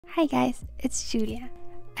Hi guys, it's Julia.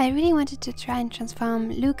 I really wanted to try and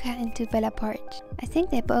transform LUCA into Bella Poarch. I think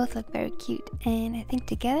they both look very cute and I think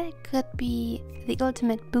together could be the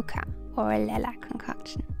ultimate buka or Lella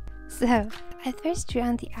concoction. So, I first drew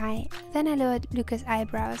on the eye, then I lowered LUCA's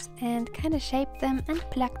eyebrows and kind of shaped them and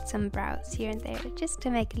plucked some brows here and there just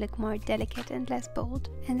to make it look more delicate and less bold.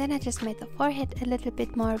 And then I just made the forehead a little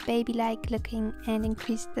bit more baby-like looking and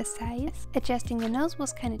increased the size. Adjusting the nose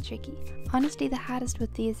was kind of tricky. Honestly, the hardest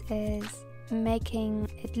with these is making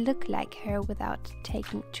it look like her without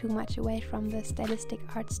taking too much away from the stylistic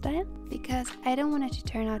art style, because I don't want it to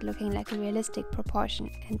turn out looking like a realistic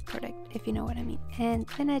proportion end product, if you know what I mean. And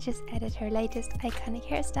then I just added her latest iconic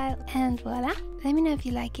hairstyle and voila! Let me know if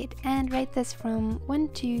you like it and rate this from 1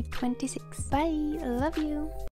 to 26. Bye! Love you!